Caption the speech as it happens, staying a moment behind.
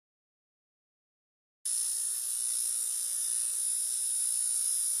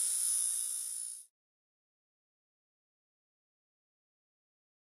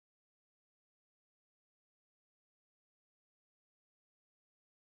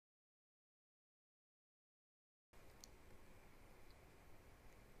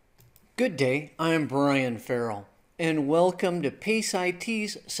Good day, I'm Brian Ferrill, and welcome to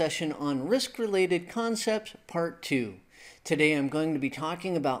PaceIT's session on Risk-Related Concepts Part 2. Today I'm going to be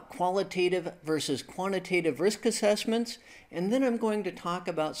talking about qualitative versus quantitative risk assessments, and then I'm going to talk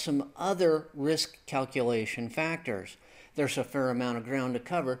about some other risk calculation factors. There's a fair amount of ground to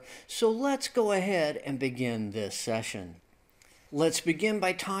cover, so let's go ahead and begin this session. Let's begin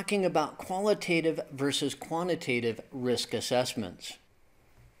by talking about qualitative versus quantitative risk assessments.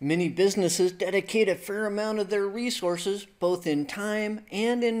 Many businesses dedicate a fair amount of their resources, both in time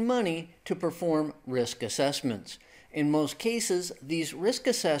and in money, to perform risk assessments. In most cases, these risk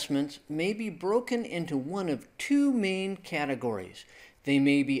assessments may be broken into one of two main categories. They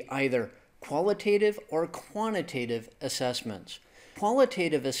may be either qualitative or quantitative assessments.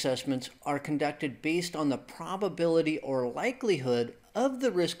 Qualitative assessments are conducted based on the probability or likelihood of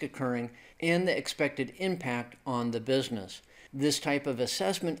the risk occurring and the expected impact on the business. This type of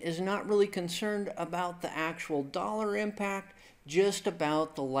assessment is not really concerned about the actual dollar impact, just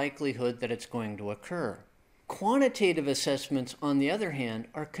about the likelihood that it's going to occur. Quantitative assessments, on the other hand,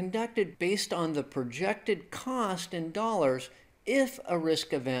 are conducted based on the projected cost in dollars if a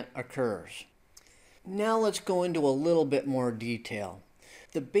risk event occurs. Now let's go into a little bit more detail.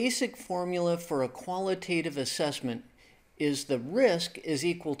 The basic formula for a qualitative assessment is the risk is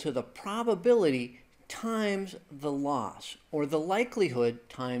equal to the probability times the loss, or the likelihood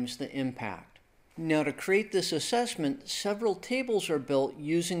times the impact. Now, to create this assessment, several tables are built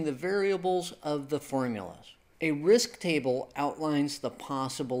using the variables of the formulas. A risk table outlines the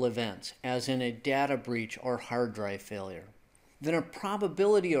possible events, as in a data breach or hard drive failure. Then a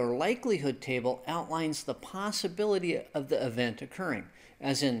probability or likelihood table outlines the possibility of the event occurring,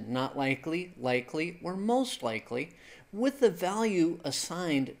 as in not likely, likely, or most likely, with the value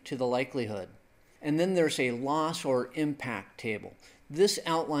assigned to the likelihood. And then there's a loss or impact table. This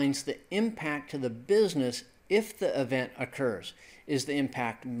outlines the impact to the business if the event occurs. Is the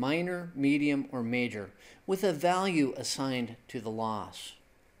impact minor, medium, or major, with a value assigned to the loss?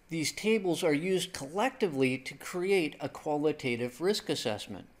 These tables are used collectively to create a qualitative risk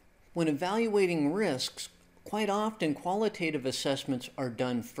assessment. When evaluating risks, quite often qualitative assessments are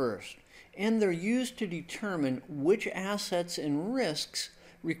done first, and they're used to determine which assets and risks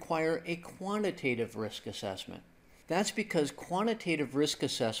require a quantitative risk assessment. That's because quantitative risk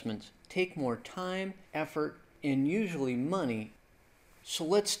assessments take more time, effort, and usually money. So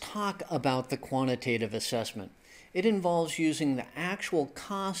let's talk about the quantitative assessment. It involves using the actual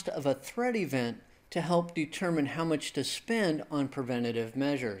cost of a threat event to help determine how much to spend on preventative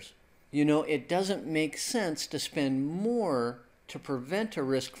measures. You know, it doesn't make sense to spend more to prevent a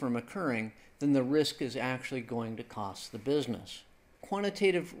risk from occurring than the risk is actually going to cost the business.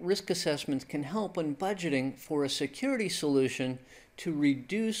 Quantitative risk assessments can help when budgeting for a security solution to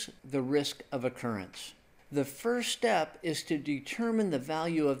reduce the risk of occurrence. The first step is to determine the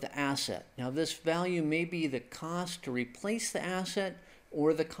value of the asset. Now, this value may be the cost to replace the asset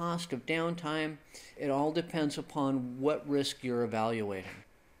or the cost of downtime. It all depends upon what risk you're evaluating.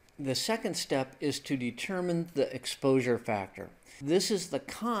 The second step is to determine the exposure factor. This is the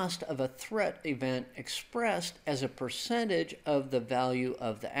cost of a threat event expressed as a percentage of the value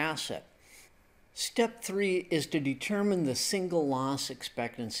of the asset. Step 3 is to determine the single loss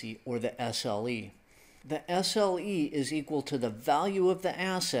expectancy, or the SLE. The SLE is equal to the value of the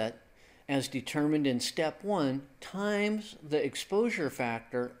asset as determined in Step 1 times the exposure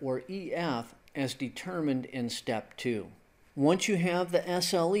factor, or EF, as determined in Step 2. Once you have the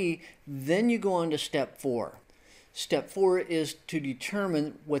SLE, then you go on to Step 4. Step 4 is to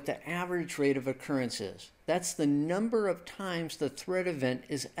determine what the average rate of occurrence is. That's the number of times the threat event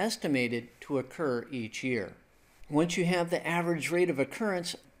is estimated to occur each year. Once you have the average rate of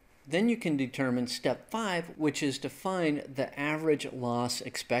occurrence, then you can determine Step 5, which is to find the average loss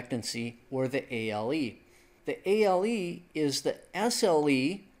expectancy, or the ALE. The ALE is the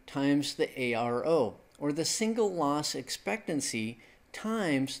SLE times the ARO, or the single loss expectancy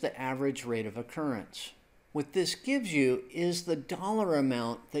times the average rate of occurrence. What this gives you is the dollar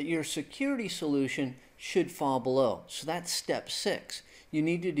amount that your security solution should fall below. So that's Step 6. You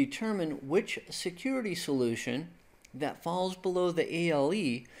need to determine which security solution that falls below the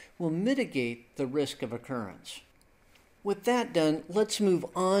ALE will mitigate the risk of occurrence. With that done, let's move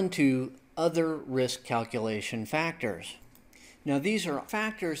on to other risk calculation factors. Now, these are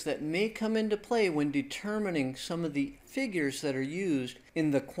factors that may come into play when determining some of the figures that are used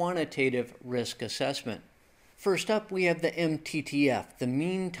in the quantitative risk assessment. First up, we have the MTTF, the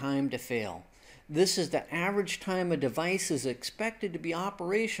mean time to fail. This is the average time a device is expected to be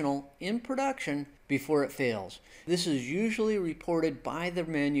operational in production before it fails. This is usually reported by the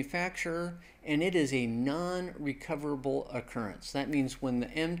manufacturer, and it is a non-recoverable occurrence. That means when the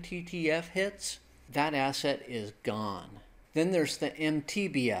MTTF hits, that asset is gone. Then there's the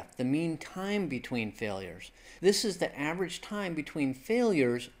MTBF, the mean time between failures. This is the average time between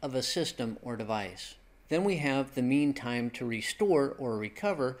failures of a system or device. Then we have the mean time to restore or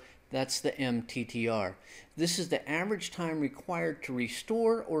recover. That's the MTTR. This is the average time required to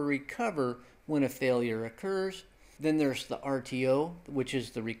restore or recover when a failure occurs. Then there's the RTO, which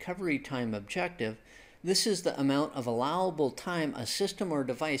is the recovery time objective. This is the amount of allowable time a system or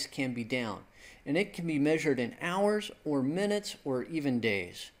device can be down, and it can be measured in hours or minutes or even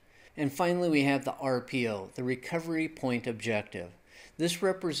days. And finally, we have the RPO, the recovery point objective. This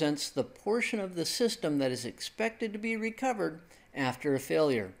represents the portion of the system that is expected to be recovered after a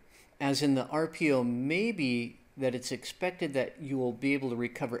failure. As in, the RPO may be that it's expected that you will be able to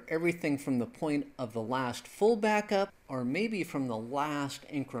recover everything from the point of the last full backup, or maybe from the last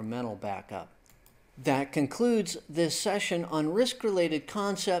incremental backup. That concludes this session on risk-related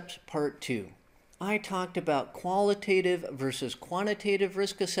concepts, part 2. I talked about qualitative versus quantitative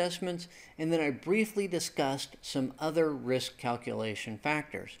risk assessments, and then I briefly discussed some other risk calculation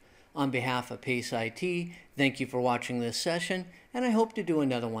factors. On behalf of PaceIT, thank you for watching this session, and I hope to do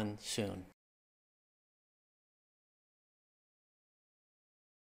another one soon.